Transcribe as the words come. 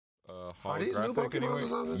Are these new holographic Pokemon anyway. or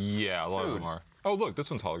something? Yeah, a lot of them are. Oh, look, this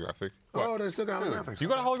one's holographic. What? Oh, they still got holographics. You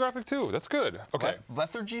got a holographic too. That's good. Okay.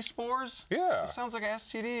 Lethargy spores? Yeah. That sounds like an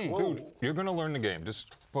STD. Whoa. Dude, you're gonna learn the game.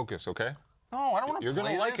 Just focus, okay? No, I don't want to You're play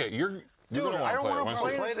gonna like this. it. You're gonna I don't want want to to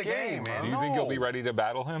play Play this the game, game, man. Do you think you'll be ready to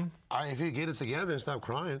battle him? If you get it together and stop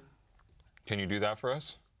crying. Can you do that for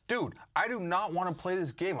us? Dude, I do not want to play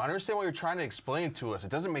this game. I understand what you're trying to explain to us. It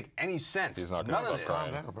doesn't make any sense. He's not None gonna of stop this.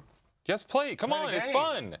 crying. Calm down, bro. Yes, play. Come on, the it's game.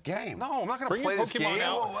 fun. Game. No, I'm not going to Bring play your this Pokemon game.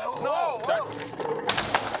 out.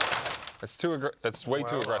 That's way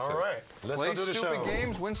too aggressive. All right, let's Play go do the stupid show.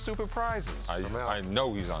 games, win stupid prizes. I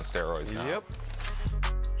know he's on steroids now. Yep.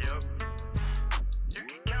 Yep. You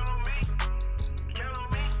can count on me. Count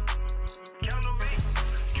on me. Count on me.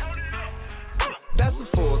 Count it up. That's a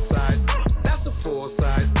full size. That's a full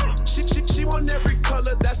size. She want every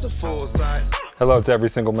color. That's a full size. Hello to every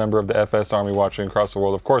single member of the FS Army watching across the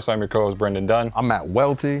world. Of course, I'm your co-host, Brendan Dunne. I'm at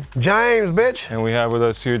Welty. James, bitch. And we have with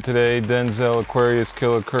us here today, Denzel Aquarius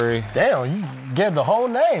Curry. Damn, you gave the whole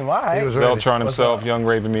name. All right. He was ready. Beltron himself, up? Young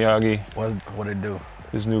Raven Miyagi. What it do?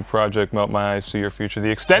 His new project, Melt My Eyes, See Your Future. The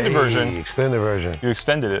extended version. Extended version. You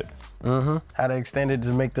extended it. How to extend it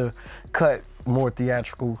to make the cut more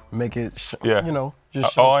theatrical, make it, Yeah. you know,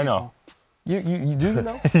 just show Oh, I people. know. You do you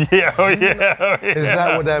know? Yeah, oh yeah. Is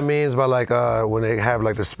that what that means by like when they have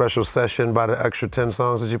like the special session by the extra 10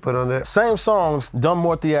 songs that you put on there? Same songs, done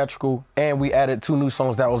more theatrical, and we added 2 new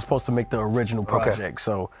songs that was supposed to make the original project.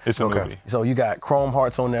 So It's a movie. So you got Chrome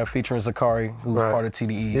Hearts on there featuring Zakari, who's Right. part of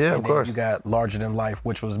TDE. Yeah, of and course. Then you got Larger Than Life,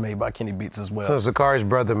 which was made by Kenny Beats as well. Zakari's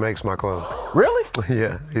brother makes my clothes. Really?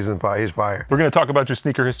 Yeah, he's in fire. He's fire. We're going to talk about your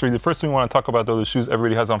sneaker history. The first thing we want to talk about, though, the shoes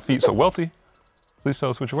everybody has on feet. So, Welty, please tell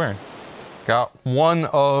us what you're wearing. Got one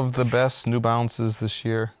of the best New Balances this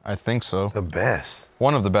year. I think so. The best.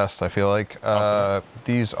 One of the best, I feel like.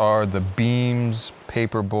 These are the Beams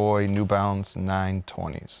Paperboy New Balance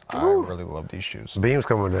 920s. I really love these shoes. Beam's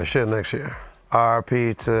coming with that shit next year.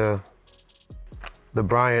 RP to the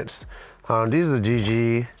Bryants. These are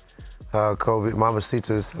GG, Kobe,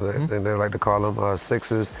 Mamacitas, they like to call them,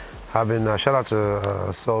 sixes. I've been, shout out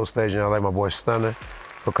to Soul Stage in LA, my boy Stunner,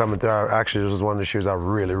 for coming through. Actually, this was one of the shoes I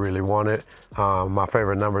really, really wanted. My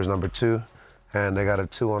favorite number is number 2, and they got a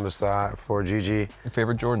 2 on the side for GG. Your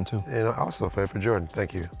favorite Jordan, too. And also favorite Jordan,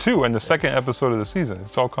 thank you. 2 and the second episode of the season.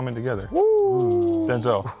 It's all coming together. Woo!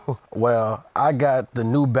 Denzel. Well, I got the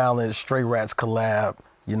New Balance Stray Rats collab.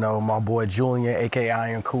 You know, my boy Julian, aka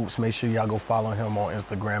Iron Coops. Make sure y'all go follow him on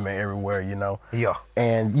Instagram and everywhere, you know. Yeah.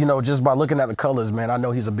 And, you know, just by looking at the colors, man, I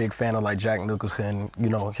know he's a big fan of like Jack Nicholson, you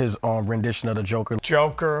know, his rendition of the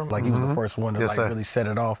Joker. Like he was the first one to Yes, sir. really set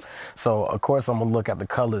it off. So, of course, I'm gonna look at the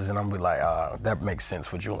colors and I'm gonna be like, that makes sense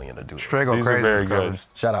for Julian to do this. Straight go These are crazy very with the good. colors.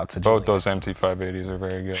 Shout out to Both Julian. those MT580s are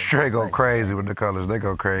very good. Straight go crazy with the colors. They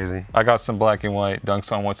go crazy. I got some black and white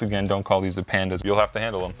dunks on. Once again, don't call these the pandas. You'll have to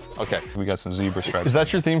handle them. Okay. We got some zebra stripes. Is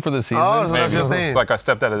that your theme for the season? Oh, so that's your Maybe. thing. It's like I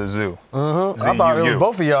stepped out of the zoo. I thought it was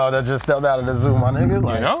both of y'all that just stepped out of the zoo, my nigga.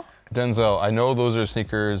 Like, You know? Denzel, I know those are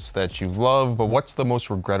sneakers that you love, but what's the most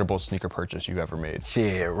regrettable sneaker purchase you've ever made?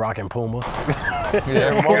 shit, rocking Puma.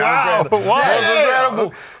 Yeah, Wow, but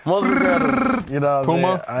why? Most regrettable. You know what I'm Puma,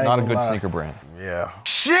 saying? I ain't not a gonna good lie. sneaker brand. Yeah,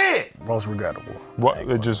 Shit! most regrettable. What?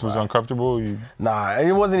 It just was uncomfortable? You... Nah, and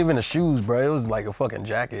it wasn't even the shoes, bro. It was like a fucking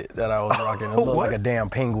jacket that I was rocking. It looked like a damn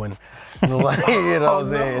penguin. Like, you know what I'm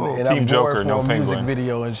saying? And Team I wore Joker, it for no a music penguin.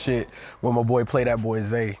 video and shit when my boy played that boy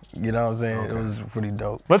Zay. You know what I'm saying? It was pretty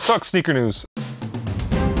dope. Let's talk sneaker news.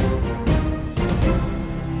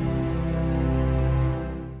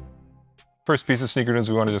 First piece of sneaker news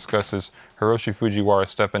we want to discuss is Hiroshi Fujiwara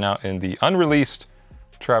stepping out in the unreleased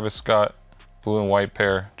Travis Scott blue and white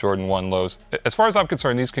pair Jordan 1 lows. As far as I'm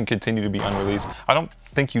concerned, these can continue to be unreleased. I don't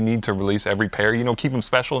think you need to release every pair, you know, keep them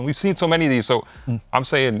special. And we've seen so many of these, so I'm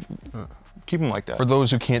saying keep them like that. For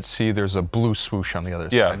those who can't see, there's a blue swoosh on the other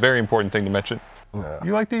Yeah, side. very important thing to mention.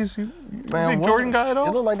 You like these? You Man, big Jordan guy at It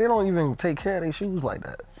all? look like they don't even take care of their shoes like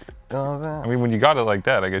that. You know what I'm saying? I mean, when you got it like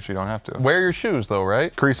that, I guess you don't have to. Wear your shoes though,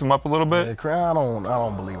 right? Crease them up a little bit? I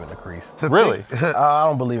don't believe in the crease. Really? I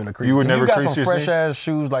don't believe in the crease. You would If never you got crease some your fresh sneak- ass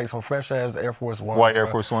shoes, like some fresh ass Air Force One. White Air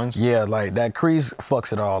Force Ones? Yeah, like that crease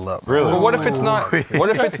fucks it all up. Really? But what if it's not? What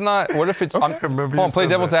if it's not? What if it's? remember Hold you on, play said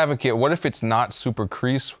devil's that. advocate. What if it's not super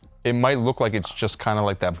crease? It might look like it's just kind of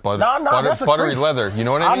like that That's a buttery crease. leather. You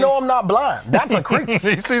know what I mean? I know I'm not blind. That's a crease.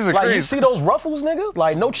 He sees a Like you crease. see those ruffles, nigga?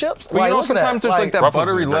 Like no chips. But like, you know, look at that. sometimes there's like that Ruffles is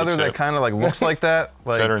buttery a great leather chip. that kind of like looks like that.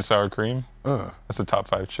 Like Cheddar and sour cream? That's a top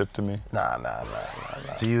 5 chip to me. Nah.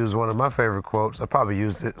 To use one of my favorite quotes, I probably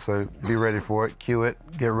used it, so be ready for it. Cue it,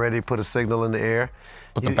 get ready, put a signal in the air.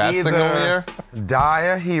 Put the bat signal in the air? Die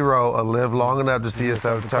a hero or live long enough to see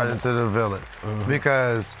yourself turn into the villain.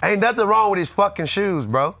 Because ain't nothing wrong with these fucking shoes,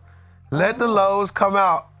 bro. Let the lows come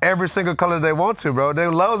out every single color they want to, bro.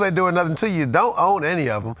 Them lows ain't doing nothing to you. Don't own any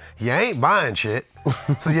of them. You ain't buying shit.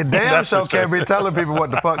 So you damn sure can't be telling people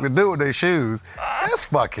what the fuck to do with their shoes. That's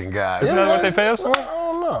fucking guys. Isn't that what they pay us for? I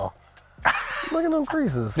don't know. Look at them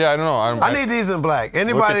creases. Yeah, I don't know. I need these in black.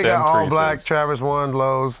 Anybody got them all creases. black, Travis 1,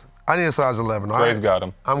 lows? I need a size 11. All Dre's right? got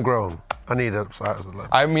them. I'm grown. I need a size 11.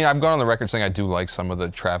 I mean, I've gone on the record saying I do like some of the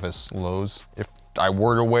Travis lows. If I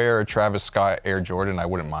were to wear a Travis Scott Air Jordan, I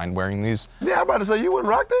wouldn't mind wearing these. Yeah, I'm about to say you wouldn't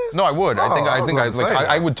rock these? No, I would. Oh,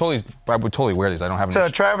 I would totally wear these. I don't have To any.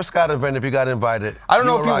 a Travis Scott event if you got invited. I don't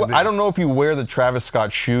know would rock I don't these. know if you wear the Travis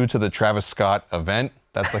Scott shoe to the Travis Scott event.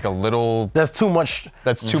 That's like a little. That's too much.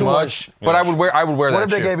 That's too much. But I would wear that What if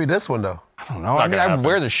they shoe. gave you this one though? I don't know. I mean, I would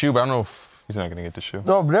wear the shoe, but I don't know if. He's not gonna get the shoe.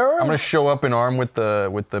 No, there I'm is. gonna show up in arm with the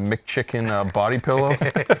McChicken body pillow.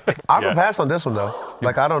 I'm gonna pass on this one though.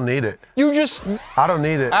 Like I don't need it. You just I don't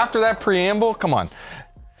need it. after that preamble, come on.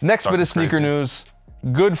 Next bit of Talking sneaker crazy. news.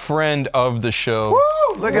 Good friend of the show.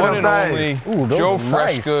 Woo! Look at one them and things. only Ooh, those Joe are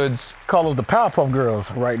Fresh nice. Goods Call those the Powerpuff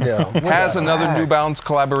Girls right there. has another New Balance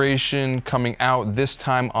collaboration coming out this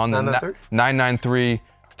time on the 993.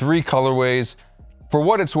 3 colorways. For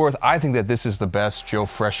what it's worth, I think that this is the best Joe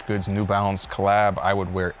Fresh Goods New Balance collab. I would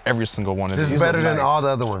wear every single one of This these. is better look than nice. all the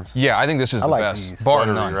other ones. Yeah, I think this is the like best, these. bar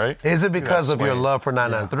Buttery, none. right? Is it because of your suede. love for I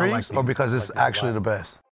 993s like or these. because it's actually the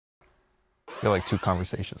best? There are like 2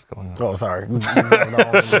 conversations going on. Oh, sorry. No.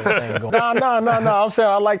 I'm saying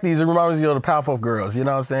I like these. It reminds me of the Powerpuff Girls. You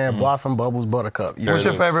know what I'm saying? Blossom, Bubbles, Buttercup. You What's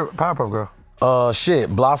know? your favorite Powerpuff Girl? Shit,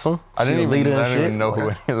 Blossom. I didn't She a leader even, and I didn't even shit. know who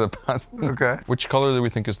any of the. Okay. Which color do we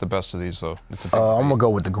think is the best of these, though? It's a big I'm debate. gonna go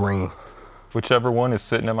with the green. Whichever one is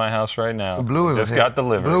sitting in my house right now. Blue is just the hit. got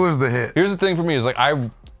delivered. Blue is the hit. Here's the thing for me is like I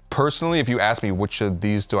personally, if you ask me which of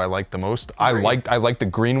these do I like the most, I like the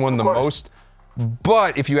green one the course. most.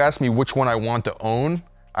 But if you ask me which one I want to own,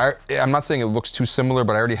 I'm not saying it looks too similar,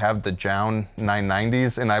 but I already have the Jown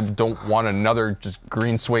 990s, and I don't want another just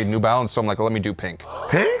green suede New Balance. So I'm like, let me do pink.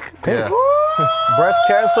 Pink? Yeah. Woo! Breast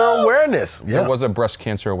cancer awareness. Yeah. There was a breast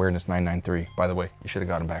cancer awareness 993, by the way. You should have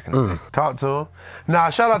got him back in the day. Talk to him. Nah,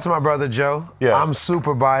 shout out to my brother Joe. Yeah. I'm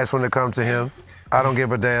super biased when it comes to him. I don't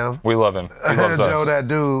give a damn. We love him. He loves Joe, us. that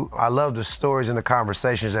dude, I love the stories and the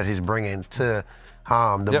conversations that he's bringing to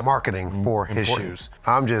the Yep. marketing for his Important. shoes.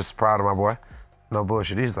 I'm just proud of my boy. No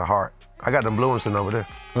bullshit, he's the heart. I got them blue ones sitting over there.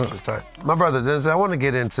 Just tight. My brother Denzel, I want to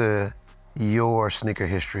get into your sneaker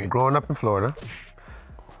history. Growing up in Florida,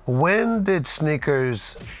 when did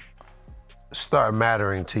sneakers start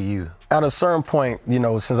mattering to you? At a certain point, you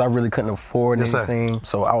know, since I really couldn't afford Yes, sir. anything,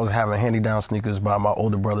 so I was having hand-me-down sneakers by my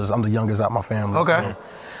older brothers. I'm the youngest out my family. Okay. So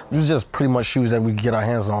it was just pretty much shoes that we could get our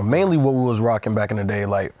hands on. Mainly what we was rocking back in the day,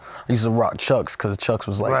 like I used to rock Chucks because Chucks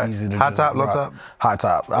was like Right. easy to High just top, low rock. top? High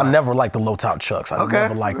top. I never liked the low top Chucks. I Okay,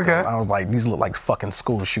 never liked them. okay. I was like, these look like fucking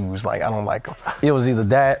school shoes. Like I don't like them. It was either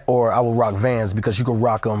that or I would rock Vans because you could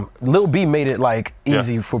rock them. Lil B made it like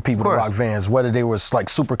easy for people to course. rock Vans, whether they was like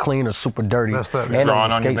super clean or super dirty. Messed up. And it was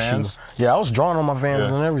Drawing a on your skate shoe. Vans? Yeah, I was drawing on my Vans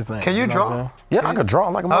Yeah. and everything. Can you know draw? what I'm saying? Yeah, I could draw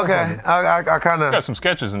like a Okay, motherfucker. I kind Got of. some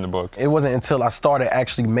sketches in the book. It wasn't until I started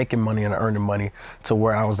actually making money and earning money to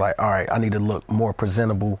where I was like, all right, I need to look more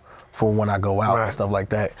presentable for when I go out Right. and stuff like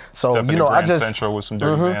that. So, Step you into know, I Grand just, Central with some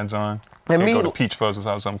dirty Vans on. And Can't me- go to Peach Fuzz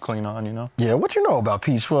without something clean on, you know? yeah, what you know about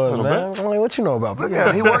Peach Fuzz, Little man? bit. I mean, what you know about Peach? Look at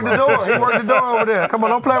him. He worked the door. He worked the door over there. Come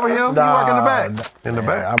on, don't play with him. He work in the back. In the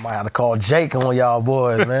back. I might have to call Jake on y'all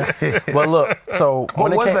boys, man. But look, so What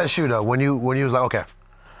when it was came, that shoe though? When you was like, okay,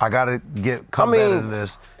 I gotta come I mean, better than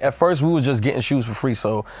this. At first, we was just getting shoes for free,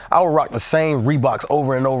 so I would rock the same Reeboks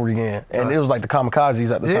over and over again, and it was like the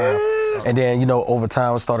kamikazes at the time. And then, you know, over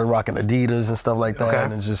time, I started rocking Adidas and stuff like that,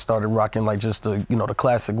 Okay. and just started rocking like just the, you know, the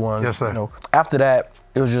classic ones. Yes, sir. You know, after that,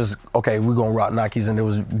 it was just okay. We're gonna rock Nikes, and it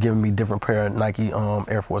was giving me different pair of Nike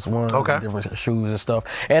Air Force Ones, Okay. and different shoes and stuff,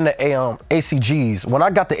 and the ACGs. When I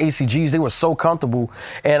got the ACGs, they were so comfortable,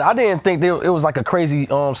 and I didn't think it was like a crazy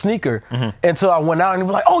sneaker until I went out and they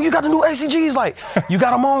were like, "Oh, you got the new ACGs? Like, you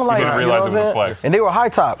got them on? Like, didn't you know realize what it was I'm a saying?" flex. And they were high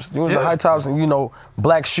tops. They was the Yeah. high tops, and you know,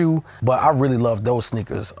 black shoe. But I really love those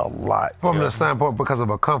sneakers a lot. From the standpoint because of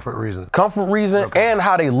a comfort reason. Comfort reason and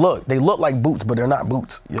how they look. They look like boots, but they're not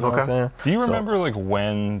boots. You know what I'm Okay. saying? Do you So- remember like when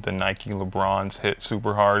when the Nike LeBrons hit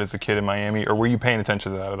super hard as a kid in Miami, or were you paying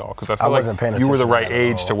attention to that at all? Because I feel wasn't paying you were the attention right to that at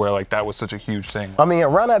age all. to where like that was such a huge thing. I mean,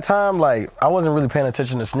 around that time, like, I wasn't really paying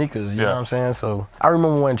attention to sneakers, you know what I'm saying? So I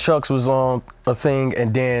remember when Chucks was on a thing,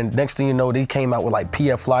 and then next thing you know, they came out with like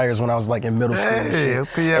PF Flyers when I was like in middle school and shit.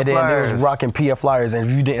 PF and then Flyers. they was rocking PF Flyers, and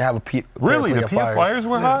if you didn't have a Really, the PF PF Flyers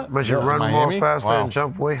were hot? But you run Miami? more faster Wow. and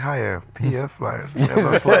jump way higher. PF Flyers.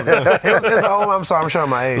 I'm sorry, I'm showing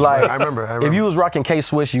my age. Like, but I remember. if you was rocking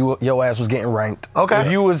K-Swiss, your ass was getting ranked. Okay.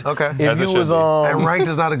 If you was, Okay. if As it you was, should be. and ranked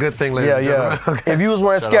is not a good thing, ladies yeah, and yeah. gentlemen. If you was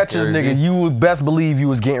wearing Shout out Skechers, Gary nigga, Vee. you would best believe you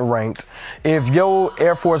was getting ranked. If your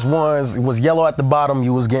Air Force Ones was yellow at the bottom,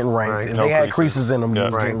 you was getting ranked. Right. If No they had creases. creases in them, you Yeah.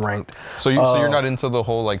 was getting ranked. So you're not into the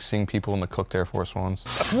whole like seeing people in the cooked Air Force Ones?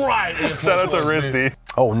 Right. Shout out to Rizdy.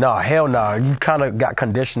 Oh, nah, hell nah. You kind of got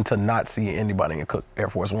conditioned to not see anybody in Air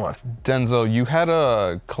Force Ones. Denzel, you had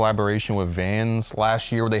a collaboration with Vans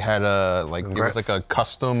last year where they had a like it was like a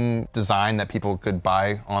custom design that people could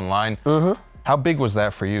buy online. How big was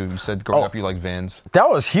that for you? You said growing up you like Vans. That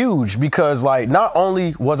was huge because, like, not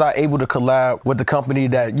only was I able to collab with the company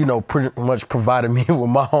that, you know, pretty much provided me with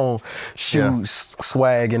my own shoes,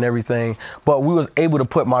 swag and everything, but we was able to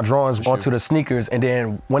put my drawings onto the sneakers. And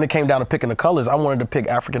then when it came down to picking the colors, I wanted to pick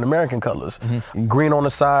African-American colors. Green on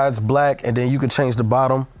the sides, black, and then you could change the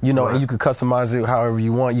bottom, you know, and you could customize it however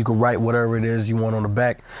you want. You could write whatever it is you want on the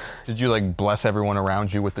back. Did you like bless everyone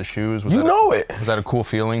around you with the shoes? Was You that know it. Was that a cool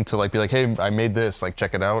feeling to like be like, hey, I made this, like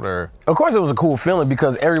check it out, or? Of course, it was a cool feeling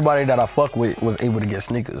because everybody that I fuck with was able to get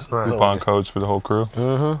sneakers. So, Coupon codes for the whole crew.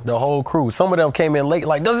 the whole crew. Some of them came in late,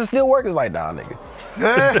 like, does it still work? It's like, nah, nigga.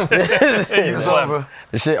 It's over.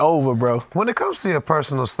 The shit over, bro. When it comes to your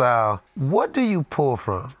personal style, what do you pull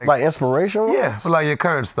from? Like inspiration? Yeah, for like your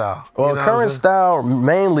current style. Well, You know what I'm current saying? style,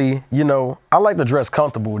 mainly, you know, I like to dress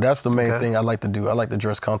comfortable. That's the main Okay. thing I like to do. I like to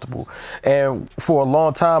dress comfortable. And for a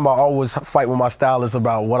long time, I always fight with my stylist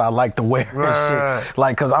about what I like to wear Right. and shit.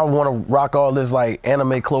 Like, cause I want to rock all this like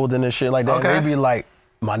anime clothing and shit like that. Okay. And they be like,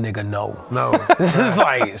 my nigga, no. No. It's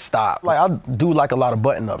like, stop. Like, I do like a lot of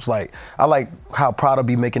button-ups. Like, I like how Prada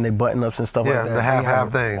be making their button-ups and stuff Yeah, like that. the They half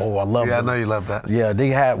have- things. Oh, I love Yeah, them. I know you love that. Yeah, they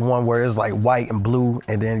had one where it's like white and blue,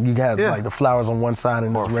 and then you had Yeah. like the flowers on one side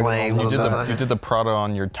and Or it's regular on flames one or You did, side. you did the Prada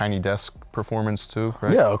on your Tiny Desk performance too,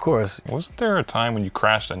 right? Yeah, of course. Wasn't there a time when you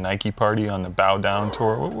crashed a Nike party on the Bow Down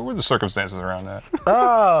tour? What were the circumstances around that?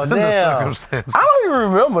 Oh, The damn. circumstances. I don't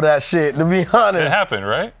even remember that shit, to be It honest. happened,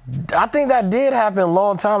 right? I think that did happen a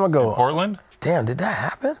long time ago. Portland? Damn, did that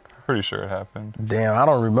happen? Pretty sure it happened. Damn, I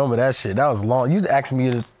don't remember that shit. That was long. You asked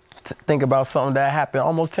me to think about something that happened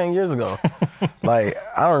almost 10 years ago. Like,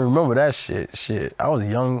 I don't remember that shit. Shit, I was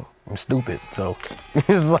young and stupid, so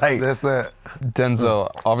it's like, That's that. Denzel,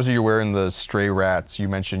 obviously you're wearing the Stray Rats. You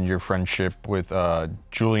mentioned your friendship with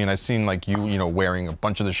Julian. I've seen like you know, wearing a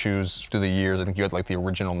bunch of the shoes through the years. I think you had like the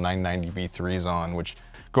original 990 V3s on, which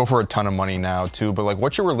go for a ton of money now too. But like,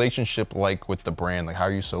 what's your relationship like with the brand? Like, how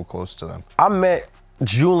are you so close to them? I met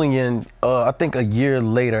Julian, I think a year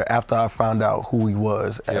later after I found out who he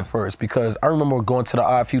was at first, because I remember going to the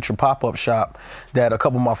Odd Future pop-up shop that a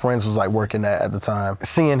couple of my friends was like working at the time,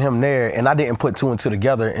 seeing him there, and I didn't put two and two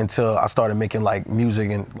together until I started making like music.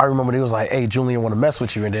 And I remember they was like, hey, Julian want to mess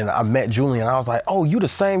with you. And then I met Julian, and I was like, oh, you the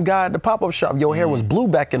same guy at the pop-up shop. Your hair was blue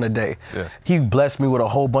back in the day. Yeah. He blessed me with a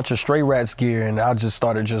whole bunch of Stray Rats gear, and I just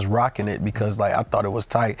started just rocking it because like I thought it was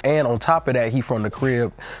tight. And on top of that, he from the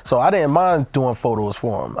crib, so I didn't mind doing photos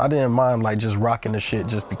for him. I didn't mind like just rocking the shit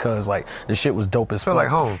just because like the shit was dope as Feel fuck. like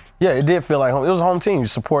home. Yeah, it did feel like home. It was a home team. You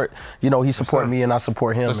support, you know, he support me and I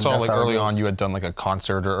support him. I and saw that's like how it early goes. on you had done like a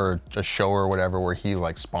concert or a show or whatever where he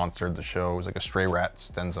like sponsored the show. It was like a Stray Rats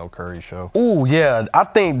Denzel Curry show. Ooh, yeah. I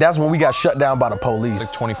think that's when we got shut down by the police.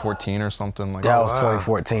 Like 2014 or something like that that. was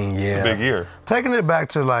 2014, yeah. Big year. Taking it back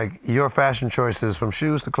to like your fashion choices, from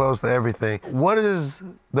shoes to clothes to everything, what is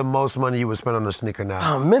the most money you would spend on a sneaker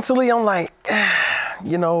now? Mentally, I'm like,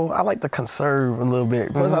 you know, I like to conserve a little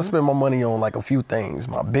bit. Plus, I spend my money on like a few things: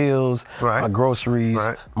 my bills, Right. my groceries,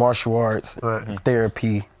 Right. martial arts, Right.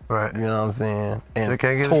 therapy. Right. You know what I'm saying? And Shit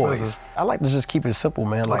can't get toys. expensive. I like to just keep it simple,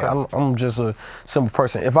 man. Like Okay. I'm just a simple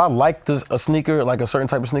person. If I like a sneaker, like a certain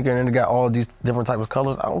type of sneaker, and it got all these different types of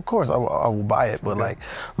colors, of course I will buy it. But like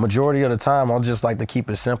majority of the time, I'll just like to keep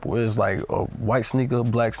it simple. It's like a white sneaker,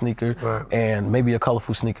 black sneaker, Right. and maybe a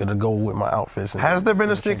colorful sneaker to go with my outfits. And Has there been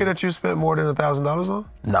a sneaker that you spent more than $1,000 on?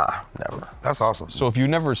 Nah, never. That's awesome. So if you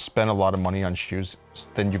never spent a lot of money on shoes,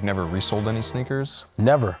 then you've never resold any sneakers?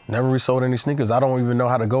 Never resold any sneakers. I don't even know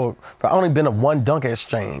how to go. But I only been to one dunk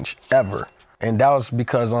exchange ever, and that was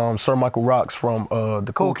because Sir Michael Rocks from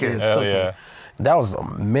the Cool Kids Kids. took Hell yeah. me. That was a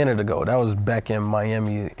minute ago. That was back in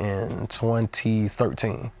Miami in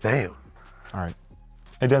 2013. Damn. All right.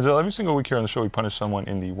 Hey Denzel, every single week here on the show we punish someone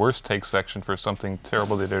in the worst take section for something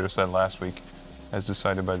terrible they did or said last week, as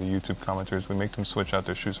decided by the YouTube commenters. We make them switch out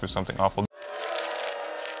their shoes for something awful.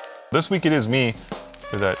 This week it is me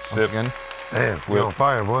for that sip. Again? Damn, you're on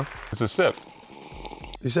fire, boy. It's a sip.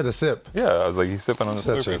 You said a sip. Yeah, I was like, he's sipping on the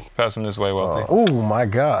Sip, circuit. sip. Passing this way, Welty. Oh my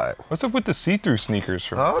God. What's up with the see-through sneakers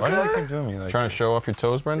from? Why do you Okay. keep doing me like Trying to show off your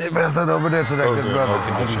toes, Brendan? Hey, pass that over there to that Those good are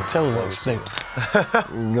brother. okay. Your toes ain't stink. There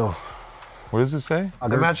you go. What does it say?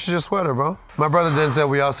 It matches your sweater, bro. My brother Denzel,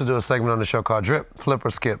 we also do a segment on the show called Drip, Flip,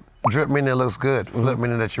 or Skip. Drip meaning it looks good. Flip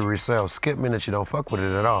meaning that you resell. Skip meaning that you don't fuck with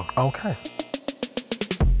it at all. Okay.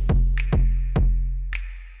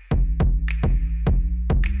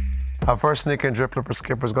 Our first sneaker in Drip, Flip, or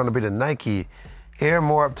Skip is going to be the Nike Air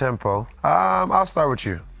More Up Tempo. I'll start with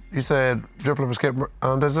you. You said Drip, Flip, or Skip,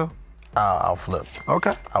 Denzel? I'll flip.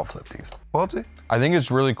 Okay. I'll flip these. Welty? I think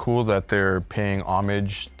it's really cool that they're paying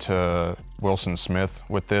homage to Wilson Smith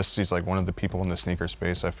with this. He's like one of the people in the sneaker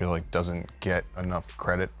space I feel like doesn't get enough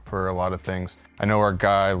credit for a lot of things. I know our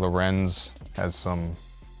guy Lorenz has some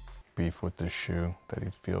beef with this shoe that he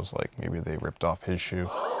feels like maybe they ripped off his shoe.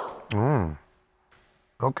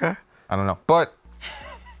 Okay. I don't know, but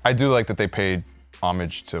I do like that they paid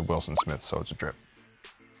homage to Wilson Smith, so it's a drip.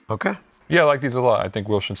 Okay. Yeah, I like these a lot. I think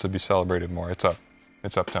Wilson should be celebrated more. It's up.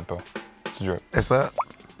 It's up tempo. It's a drip. It's up.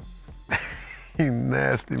 You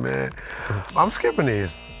nasty, man. I'm skipping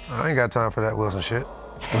these. I ain't got time for that Wilson shit.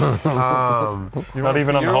 You're not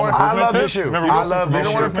even on the home improvement I love tip? this shoe. Remember I Wilson love Smith? this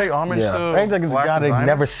You don't want shoe. to pay homage Yeah. to Ain't that the black guy they designer?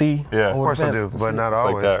 never see? Yeah. Of course I do, but not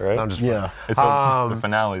always. that, right? I'm just Yeah. It's the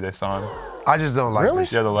finale they saw him. I just don't like Really?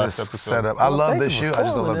 this, Yeah, the last this episode. setup. I love Thank this you shoe. for I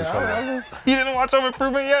just don't love this spoiling color. it. You didn't watch Home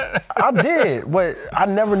Improvement yet? I did, but I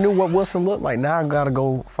never knew what Wilson looked like. Now I gotta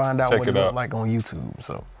go find out Check what it it looked out. like on YouTube.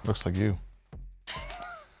 So Looks like you.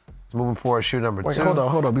 Moving forward, shoe number wait, 2.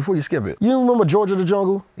 hold on, before you skip it. You remember Georgia the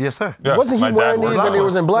Jungle? Yes, sir. Yeah, Wasn't he my dad wearing wore these black and it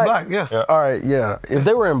was ones. in black? Black, yeah. Yeah. All right, yeah. If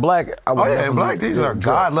they were in black, I would Oh, yeah, in definitely black, these do are a drip,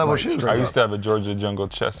 God-level like, shoes. straight I up. used to have a Georgia Jungle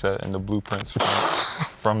chess set and the blueprints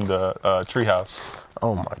from the treehouse.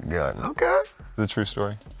 Oh my God. Okay. The true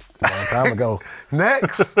story. A long time ago.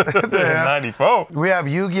 Next, yeah. 94. we have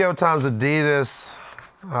Yu-Gi-Oh! Times Adidas,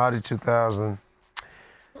 Audi 2000.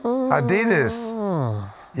 Adidas,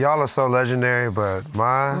 y'all are so legendary, but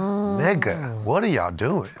my nigga, what are y'all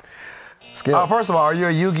doing? Skip. First of all, are you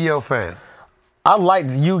a Yu-Gi-Oh! Fan? I liked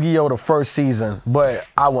Yu-Gi-Oh! The first season, but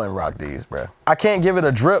I wouldn't rock these, bro. I can't give it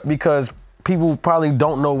a drip because people probably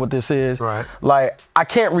don't know what this is. Right. Like, I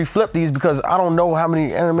can't reflip these because I don't know how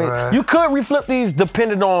many anime. Right. You could reflip these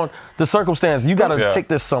depending on the circumstance. You gotta Yeah. take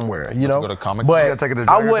this somewhere, you know? go to Comic-Con? But You gotta take it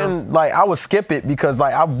to I Dragon wouldn't, like, I would skip it because,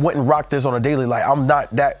 like, I wouldn't rock this on a daily. Like, I'm not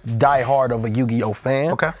that diehard of a Yu-Gi-Oh! Fan.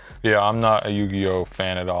 Okay. Yeah, I'm not a Yu-Gi-Oh!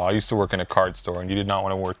 Fan at all. I used to work in a card store, and you did not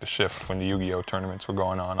want to work the shift when the Yu-Gi-Oh! Tournaments were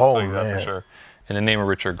going on. I'll Oh, tell you that man. for sure. In the name of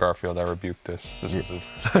Richard Garfield, I rebuke this. This is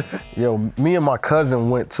a, Yo, me and my cousin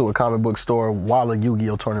went to a comic book store while a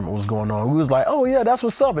Yu-Gi-Oh! Tournament was going on. We was like, oh yeah, that's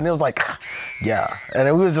what's up. And it was like, yeah. And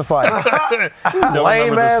it was just like,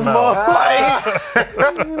 lame ass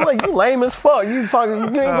motherfucker. Like, you lame as fuck. You talking, you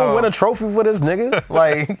ain't gonna win a trophy for this nigga.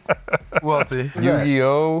 Like, Wealthy.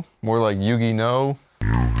 Yu-Gi-Oh! More like Yu-Gi-No!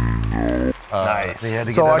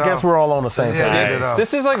 Nice. so I guess we're all on the same Yeah. page. Get it off.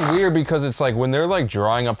 This is like weird because it's like when they're like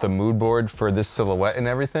drawing up the mood board for this silhouette and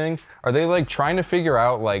everything, are they like trying to figure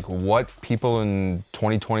out like what people in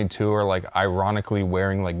 2022 are like ironically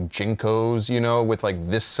wearing like Jinkos, you know, with like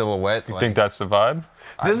this silhouette? you think that's the vibe?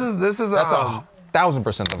 This is That's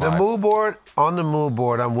 1,000% the the vibe. mood board. On the mood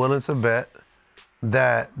board, I'm willing to bet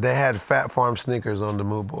that they had Fat Farm sneakers on the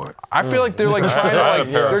mood board. I feel like they're like trying I had a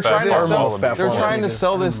to pair of they're Fat trying to Farm sell Wallabies. they're Fat trying to Farm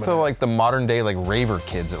sell this to like the modern day like raver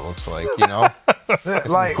kids. It looks like, you know,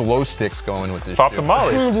 Like, glow sticks going with this. Pop shoe. the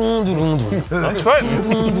molly. I'm sweating.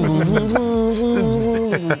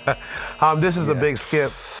 this is a big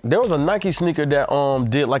skip. There was a Nike sneaker that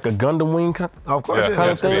did like a Gundam wing Of course, Yeah, yeah,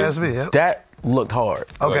 kind of thing. SB, yeah. That looked hard.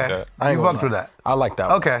 Okay, that. I ain't you gonna fucked with lie. that. I like that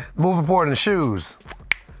one. Okay, moving forward in shoes.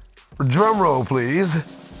 Drum roll, please.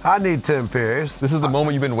 I need 10 pairs. This is the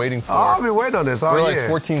moment you've been waiting for. Oh, I've been waiting on this all We're like year.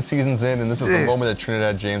 14 seasons in, and this is Yeah. the moment that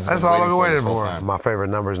Trinidad James. That's has been all I've been waiting this whole for. time. My favorite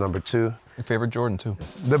number is number 2. Your favorite Jordan too.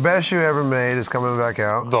 The best shoe ever made is coming back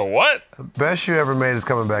out. The what? Best shoe ever made is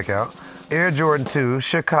coming back out. Air Jordan 2,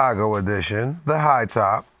 Chicago edition. The high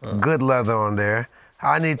top. Good leather on there.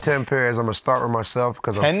 I need 10 pairs. I'm going to start with myself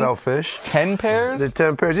because I'm 10? selfish. 10 pairs? The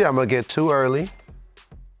 10 pairs, yeah, I'm going to get 2 early,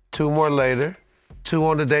 2 more later, 2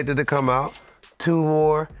 on the date that they come out, 2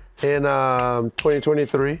 more in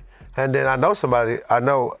 2023. And then I know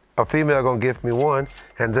a female gonna gift me one,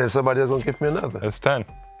 and then somebody else gonna gift me another. That's 10.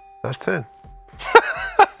 That's 10.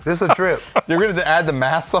 This is a trip. You're going to add the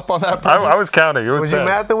maths up on that? I was counting. It was Was you 10.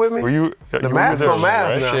 mathing with me? Were you? The you math were there, don't math,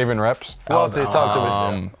 right? no. Shaving reps. Welty, talk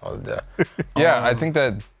to me. I was there. Yeah, I think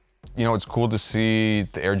that, you know, it's cool to see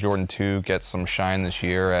the Air Jordan 2 get some shine this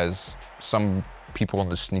year, as some people in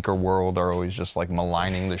the sneaker world are always just like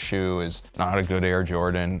maligning the shoe as not a good Air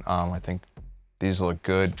Jordan. I think these look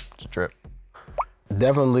good. It's a drip.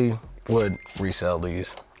 Definitely would resell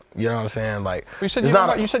these. You know what I'm saying? Like, You said it's you,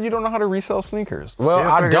 not you said you don't know how to resell sneakers. well,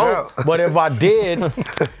 Yeah, I figure it don't. out. But if I did, I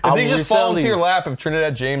They would just fall resell into your these. lap if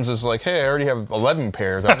Trinidad James is like, hey, I already have 11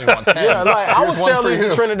 pairs. I only want 10. Yeah, like I would Here's one sell for these to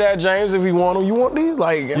you. Trinidad James if he want them. You want these?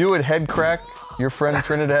 Like, You would head crack your friend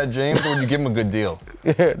Trinidad James, or would you give him a good deal?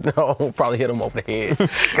 no, probably hit him over the head.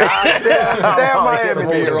 Damn Miami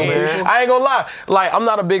niggas, man. I ain't gonna lie. Like, I'm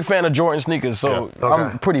not a big fan of Jordan sneakers, so Yeah. Okay.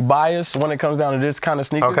 I'm pretty biased when it comes down to this kind of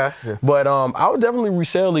sneaker. Okay. Yeah. But I would definitely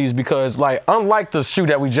resell these because, like, unlike the shoe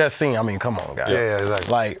that we just seen, I mean, come on, guys. Yeah, exactly.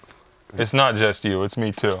 Like, It's not just you. It's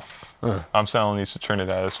me too. I'm selling these to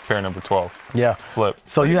Trinidad. It's pair number 12. yeah. Flip.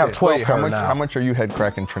 So you have 12 Wait, how pair much? now. How much are you head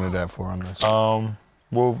cracking Trinidad for on this?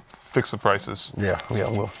 We'll fix the prices. Yeah,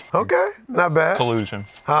 well. Okay, not bad. Collusion.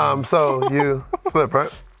 So you flip, right?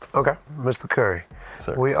 Okay, Mr. Curry.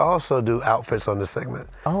 Sir. We also do outfits on this segment.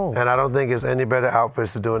 Oh. And I don't think there's any better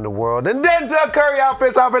outfits to do in the world than Denzel Curry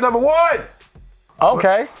outfits, outfit number 1.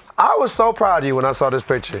 Okay. I was so proud of you when I saw this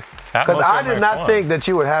picture. That Because must I have did been not fun. think that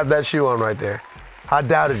you would have that shoe on right there. I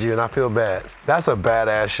doubted you and I feel bad. That's a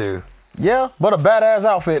badass shoe. Yeah, but a badass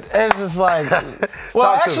outfit. It's just like, well,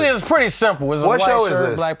 Talk to actually, me. it's pretty simple. It's a What white show is shirt,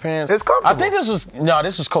 this? black pants. It's comfortable. I think this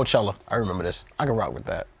was Coachella. I remember this. I can rock with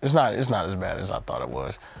that. It's not as bad as I thought it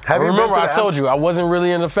was. Have you been Remember, to I the told you I wasn't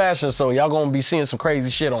really into fashion, so y'all gonna be seeing some crazy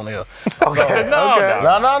shit on here. Okay. No, okay.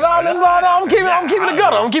 No, that's not. I'm keeping it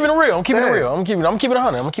gutter. I'm keeping it real. I'm keeping it Yeah. real. I'm keeping it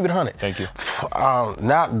 100. I'm gonna keep it 100. Thank you.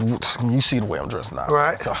 Now you see the way I'm dressed now.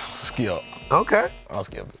 Right. So skip. Okay. I'll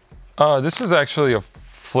skip it. This is actually a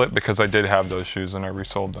flip because I did have those shoes and I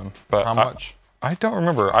resold them. But How much? I don't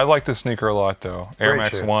remember. I like the sneaker a lot though. Air Great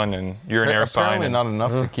Max shoe. 1 and you're an air sign. Apparently And not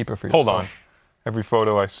enough to keep it for hold yourself. on. Every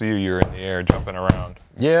photo I see you, you're in the air jumping around.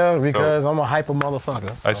 Yeah, because I'm a hyper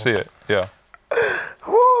motherfucker. I see it. Yeah.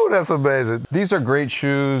 Woo, that's amazing. These are great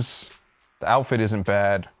shoes. The outfit isn't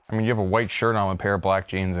bad. I mean, you have a white shirt on, a pair of black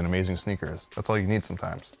jeans, and amazing sneakers. That's all you need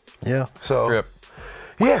sometimes. Yeah. So Drip.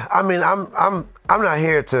 yeah, I mean, I'm not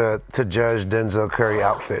here to judge Denzel Curry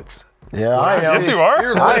outfits. Yeah, I am. Yes, you are.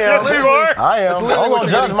 Yes, you are. I am. I'm what gonna you're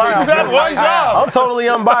judge getting my paid. outfit. That's one job. I'm totally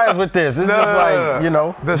unbiased with this. It's just like, you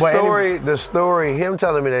know. The but story, him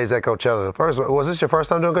telling me that he's at Coachella. First, was this your first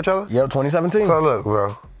time doing Coachella? Yep, 2017. So look, bro,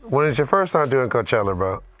 when it's your first time doing Coachella,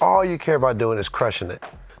 bro, all you care about doing is crushing it.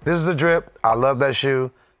 This is a drip. I love that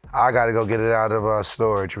shoe. I gotta go get it out of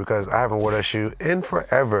storage because I haven't worn that shoe in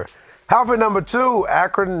forever. Outfit number 2,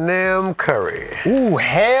 acronym Curry. Ooh,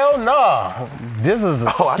 hell nah. This is a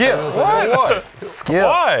I thought skip. it was What? Skip.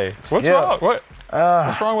 Why? What's Skip. wrong? What?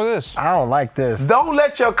 What's wrong with this? I don't like this. Don't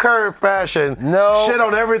let your current fashion No. shit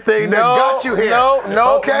on everything that No, got you here.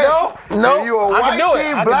 no, okay? no. If you a I can do white it. tee,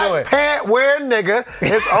 I can do black it. pant wearing nigga,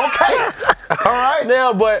 it's okay. All right?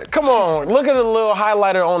 Now, but come on, look at the little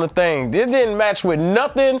highlighter on the thing. It didn't match with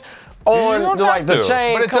nothing on don't like have the to.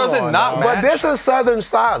 chain. But it Come doesn't on, not dog. match. But this is Southern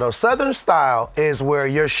style, though. Southern style is where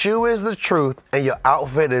your shoe is the truth and your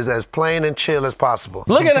outfit is as plain and chill as possible.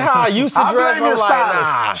 Look at how I used to I dress. blame your I'm like,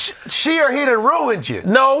 stylist. nah. She or he done ruined you.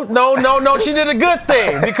 No, she did a good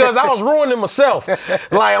thing because I was ruining myself.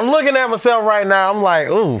 Like, I'm looking at myself right now, I'm like,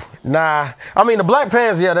 ooh, nah. I mean, the black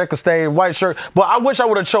pants, yeah, that could stay, white shirt, but I wish I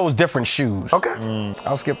would have chose different shoes. Okay.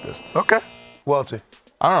 I'll skip this. Okay. Welty.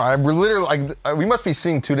 I don't know. We're literally like we must be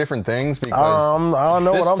seeing two different things because I don't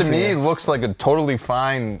know this what I'm to seeing. me looks like a totally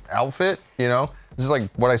fine outfit. You know, this is like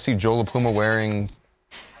what I see Joe Puma wearing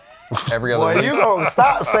every other Boy, week. you gonna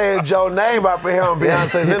stop saying Joe's name up here on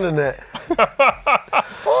Beyonce's internet.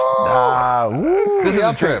 This is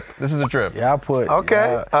a trip. This is a trip. Yeah, I put.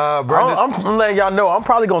 Okay. yeah. Brendan. I'm letting y'all know, I'm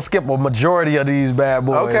probably gonna skip a majority of these bad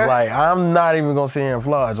boys. Okay. Like, I'm not even gonna sit here and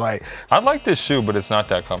fludge. Like, I like this shoe, but it's not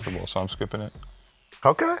that comfortable, so I'm skipping it.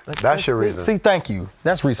 Okay. That's your reason. see, thank you.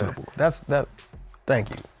 That's reasonable. Thank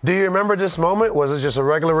you. Do you remember this moment? Was it just a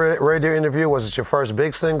regular radio interview? Was it your first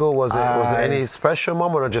big single? Was it any special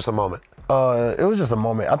moment or just a moment? It was just a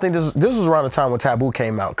moment. I think this was around the time when Taboo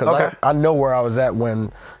came out because Okay. I know where I was at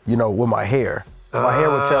when, with my hair. My hair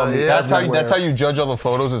would tell me. yeah. That's how you judge all the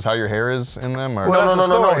photos is how your hair is in them. Or? Well, No. That's the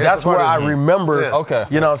story. That's That's the where part I is- remember. Yeah. Okay.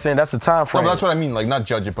 You know what I'm saying? That's the time No, frame. that's what I mean. Like not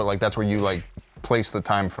judge it, but like that's where you like place the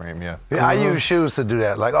time frame. Yeah. Yeah, I use shoes to do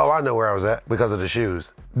that. Like, oh, I know where I was at because of the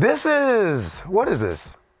shoes. This is, what is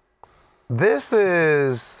this? This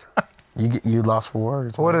is, You lost for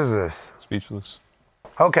words. what is this? Speechless.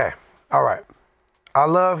 Okay, all right. I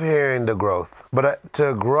love hearing the growth, but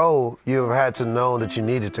to grow, you've had to know that you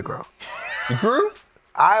needed to grow. You grew?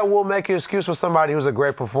 I will make an excuse for somebody who's a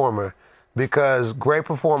great performer because great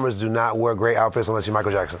performers do not wear great outfits unless you're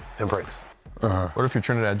Michael Jackson and Prince. What if you're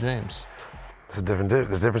Trinidad James? It's a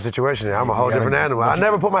different situation. I'm a whole different animal. I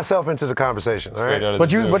never put myself into the conversation, all right?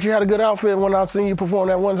 But you had a good outfit when I seen you perform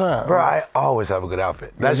that one time. Bro, I always have a good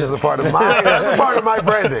outfit. That's just a part of my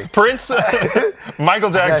branding. Prince,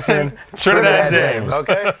 Michael Jackson, Trinidad James.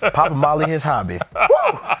 Okay? Papa Molly, his hobby.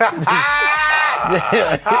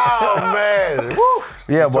 Oh, man. Woo.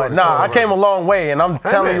 Yeah, but nah, I came a long way, and I'm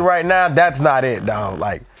telling you right now, that's not it, dog.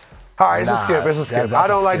 Like, all right, it's a skip. It's a skip. That's I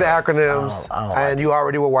don't a like the skip. acronyms, I don't and you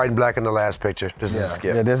already were white and black in the last picture. This is a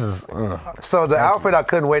skip. Yeah, this is. So the outfit I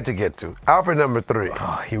couldn't wait to get to. Outfit number 3.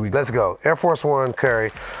 Oh, here we go. Let's go. Air Force One,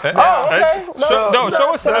 Curry. Oh, okay.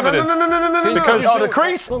 Show us the evidence. No. Because Oh, the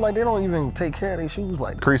crease? Look like they don't even take care of their shoes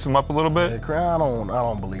like that. crease them up a little bit. I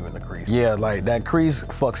don't believe in the crease. Yeah, like that crease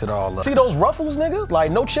fucks it all up. See those ruffles, nigga? Like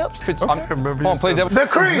no chips. Come on, play devil. The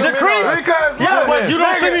crease. The crease. Because Yeah, look, but you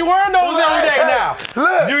don't see me wearing those every day now.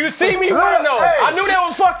 Look. Do you see me wearing those? Hey. I knew that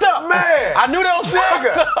was fucked up. Man. I knew that was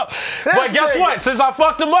fucked up. But guess what? Since I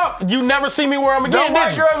fucked them up, you never see me wear them again, Them white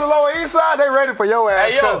did you? girls on the Lower East Side, they ready for your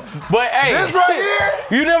ass. Hey, yo, 'cause but hey, this right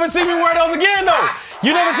here. you never see me wear those again, though.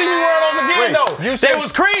 You never see me wear those again, Wait, though. you said- They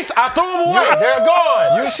was creased. I threw them away. They're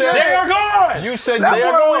gone. You said- they are gone. You said That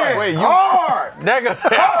they're boy going. went Wait, you hard. They're gone.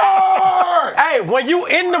 Hard. Hey, when you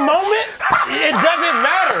in the moment, it doesn't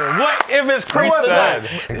matter what if it's creased or not.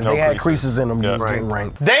 No They had creases. creases in them. Yeah. You was getting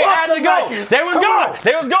ranked. Fuck They had to the go. Nikes. They was Come gone. on.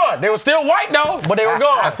 They was gone. They were still white though, but they were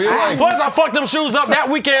gone. I feel like- Plus, I fucked them shoes up that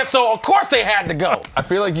weekend, so of course they had to go. I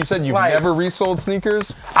feel like you said you've Like- never resold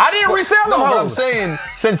sneakers. I didn't resell them. No, but I'm hoes. saying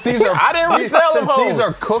since these are I didn't resell them since these hoes.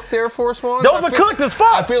 are cooked Air Force Ones. Those I are feel- cooked as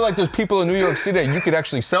fuck. I feel like there's people in New York City that you could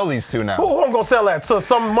actually sell these to now. Who I'm gonna sell that to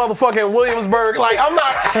some motherfucking Williamsburg? Like I'm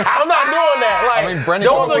not doing that. Like I mean, Brendan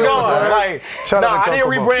those Dunne are gone. Williamsburg. Like Shout out nah, to I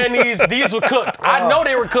didn't Coco. rebrand these. These were cooked. I know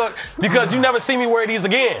they were cooked because you never see me wear these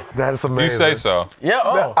again. That's You amazing. say so. Yeah.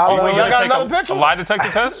 Oh, I love y'all that. got Take another picture? a lie detector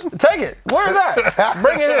test? Take it. Where is that?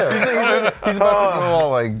 Bring it in. He's about to go all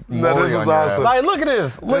like. No, this Maury is on your ass. awesome. Like, look at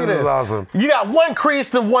this. Look This at is this. awesome. You got one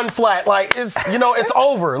crease and one flat. Like it's it's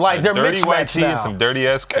over. Like they're Dirty mixed white match tee and now. some dirty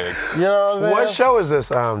ass cake. You know what I'm saying? What show is this,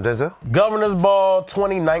 Denzel? Governor's Ball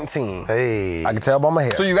 2019. Hey. I can tell by my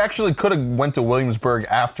hair. So you actually could have went to Williamsburg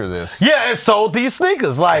after this. Yeah, and sold these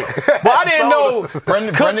sneakers. Like, but I didn't know.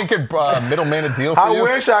 Brendan could middleman a deal for I you.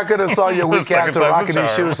 wish I could have saw you a week Second after time's a rocking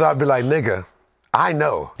these charm. shoes, so I'd be like, nigga, I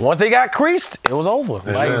know. Once they got creased, it was over. Like,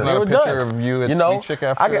 There's they not a were picture done. of you at You know, Sneak Chick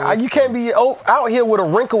after this? you can't be out here with a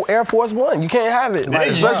wrinkled Air Force One. You can't have it. Like,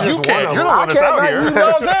 especially You just can't. one of You're them. the I one that's can't, out like, here. you know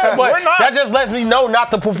what I'm saying? But We're not. that just lets me know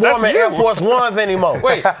not to perform That's in Air you. Force Ones anymore.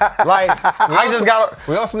 Wait, Like, I just got.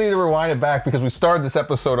 we also need to rewind it back because we started this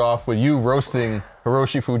episode off with you roasting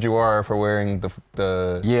Hiroshi Fujiwara for wearing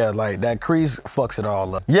the Yeah, like that crease fucks it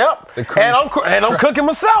all up. Yep. The crease- And I'm cooking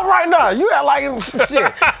myself right now. You act like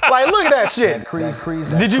shit. Like look at that shit.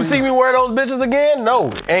 Crease. Did you see me wear those bitches again?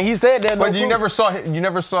 No. And he said that. But you never saw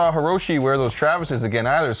Hiroshi wear those Travises again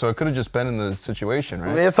either, so it could have just been in the situation,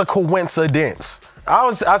 right? It's a coincidence.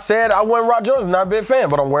 I said I wasn't rock Jordans, not a big fan,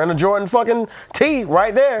 but I'm wearing a Jordan fucking tee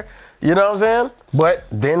right there. You know what I'm saying? But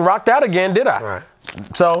didn't rock that again, did I? Right.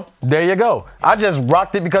 So there you go. I just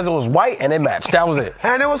rocked it because it was white and it matched. That was it.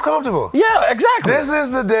 And it was comfortable. Yeah, exactly. This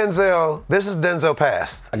is Denzel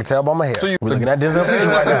past. I can tell by my hair. So you- We're looking at Denzel This is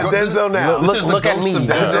right now. Denzel now. This is the Look at ghost me. of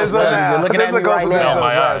Denzel. Denzel now. You're looking This at is the me ghost right of now. Denzel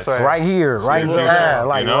My past, eyes. Right here, right Denzel here, now,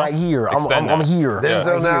 like you know? right here. Extend I'm that. here.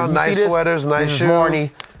 Denzel Right now, here. You nice see this? sweaters, nice this shoes. Is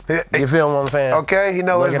Marnie. You feel what I'm saying? Okay, he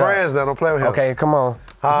know Look his it up. brands now. Don't play with him. Okay, come on.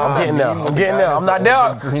 I'm getting there. I'm getting there. I'm not the there.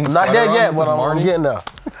 guy with the green I'm not there sweater on, yet, this but is I'm Marnie? getting there.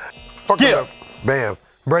 Fuck Skip. it up. Bam.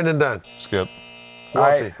 Brendan Dunne. Skip. All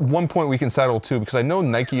right. Welty. At one point we can settle too because I know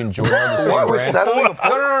Nike and Jordan are the same What? We're brand. settling?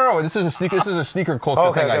 No. This is a sneaker culture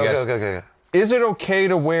Okay, thing, I guess. okay. Is it okay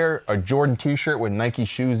to wear a Jordan T-shirt with Nike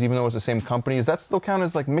shoes, even though it's the same company? Does that still count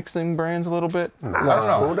as like mixing brands a little bit? Nah, I that's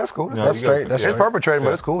don't know. cool. That's cool. That's straight. That's It's straight. perpetrating,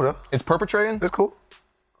 but it's cool though. It's perpetrating. It's cool.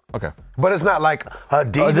 Okay. But it's not like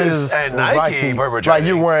Adidas and Nike perpetrating. Like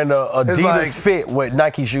you're wearing a Adidas like- fit with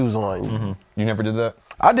Nike shoes on. You never did that?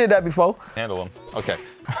 I did that before. Handle them. Okay.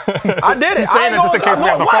 I did it. He's saying it just in case we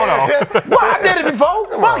have the photo. Well, I did it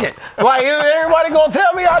before. Fuck it. Like everybody gonna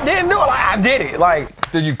tell me I didn't do it. Like I did it.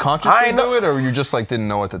 Like Did you I consciously ain't do know- it, or you just like didn't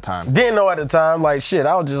know at the time? didn't know at the time. Like shit.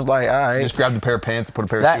 I was just like, all right. Just grabbed a pair of pants, put a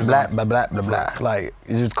pair of Blah shoes blah on. blah blah blah blah. Like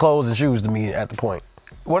it's just clothes and shoes to me at the point.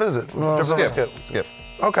 What is it? Skip.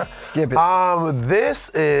 Okay. Skip it.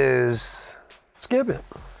 This is Skip it.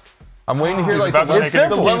 I'm waiting to hear like about to the, make an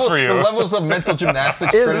level, excuse for you. the levels of mental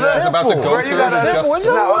gymnastics It's Trinidad's about to simple. go Bro, through. you gotta- to Simple. just- It's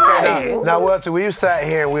now, right. now, Welty, we've sat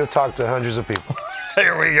here and we've talked to hundreds of people,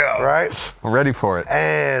 Here we go. right? I'm ready for it.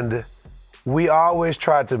 And we always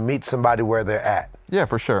try to meet somebody where they're at. Yeah,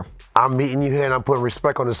 for sure. I'm meeting you here and I'm putting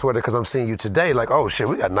respect on the sweater because I'm seeing you today. Like, oh shit,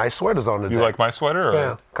 we got nice sweaters on today. You like my sweater? Or?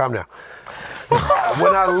 Yeah, calm down.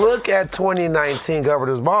 When I look at 2019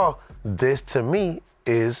 Governor's Ball, this to me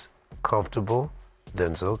is comfortable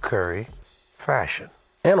Denzel Curry fashion.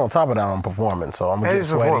 And on top of that, I'm performing, so I'm gonna And get he's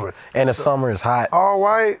sweaty. performing. And the summer is hot All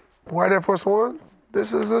white Air Force One.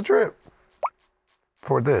 This is a trip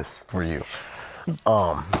for this. for you.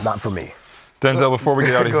 Not for me. Denzel, before we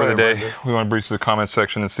get out of here Go for the ahead, day, Brendan. we want to breeze to the comment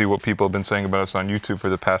section and see what people have been saying about us on YouTube for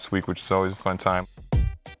the past week, which is always a fun time.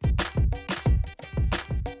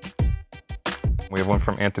 We have one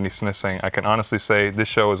from Anthony Smith saying, I can honestly say this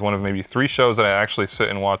show is one of maybe 3 shows that I actually sit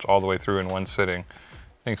and watch all the way through in one sitting.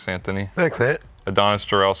 Thanks, Anthony. Thanks, Ant. Adonis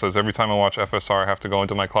Jarrell says, every time I watch FSR, I have to go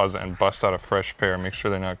into my closet and bust out a fresh pair and make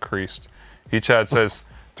sure they're not creased. Chad says,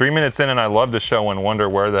 3 minutes in and I love the show and wonder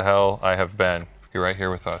where the hell I have been. You're right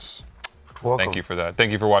here with us. Welcome. Thank you for that.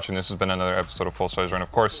 Thank you for watching. This has been another episode of Full Size Run.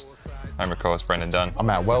 Of course, I'm your co-host, Brendan Dunne. I'm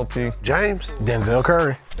at Welty. James. Denzel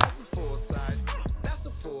Curry. That's a full size. That's a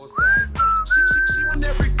full size. She want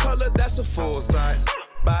every color. That's a full size.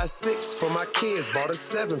 Buy a 6 for my kids. Bought a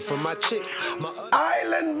 7 for my chick. My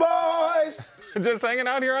Island Boys. Just hanging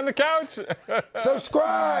out here on the couch.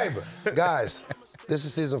 Subscribe. Guys, this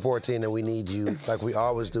is season 14 and we need you like we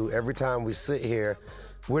always do. Every time we sit here,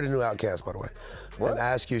 we're the new Outcast, by the way, and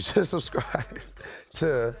ask you to subscribe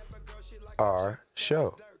to our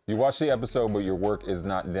show. You watch the episode, but your work is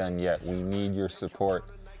not done yet. We need your support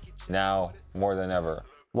now more than ever.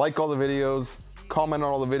 Like all the videos, comment on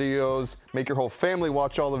all the videos, make your whole family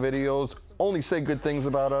watch all the videos, only say good things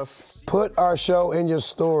about us. Put our show in your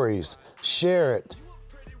stories, share it,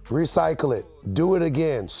 recycle it, do it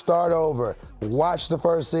again, start over, watch the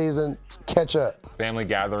first season, catch up. Family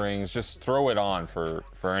gatherings, just throw it on for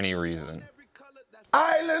any reason.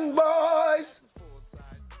 Island Boys.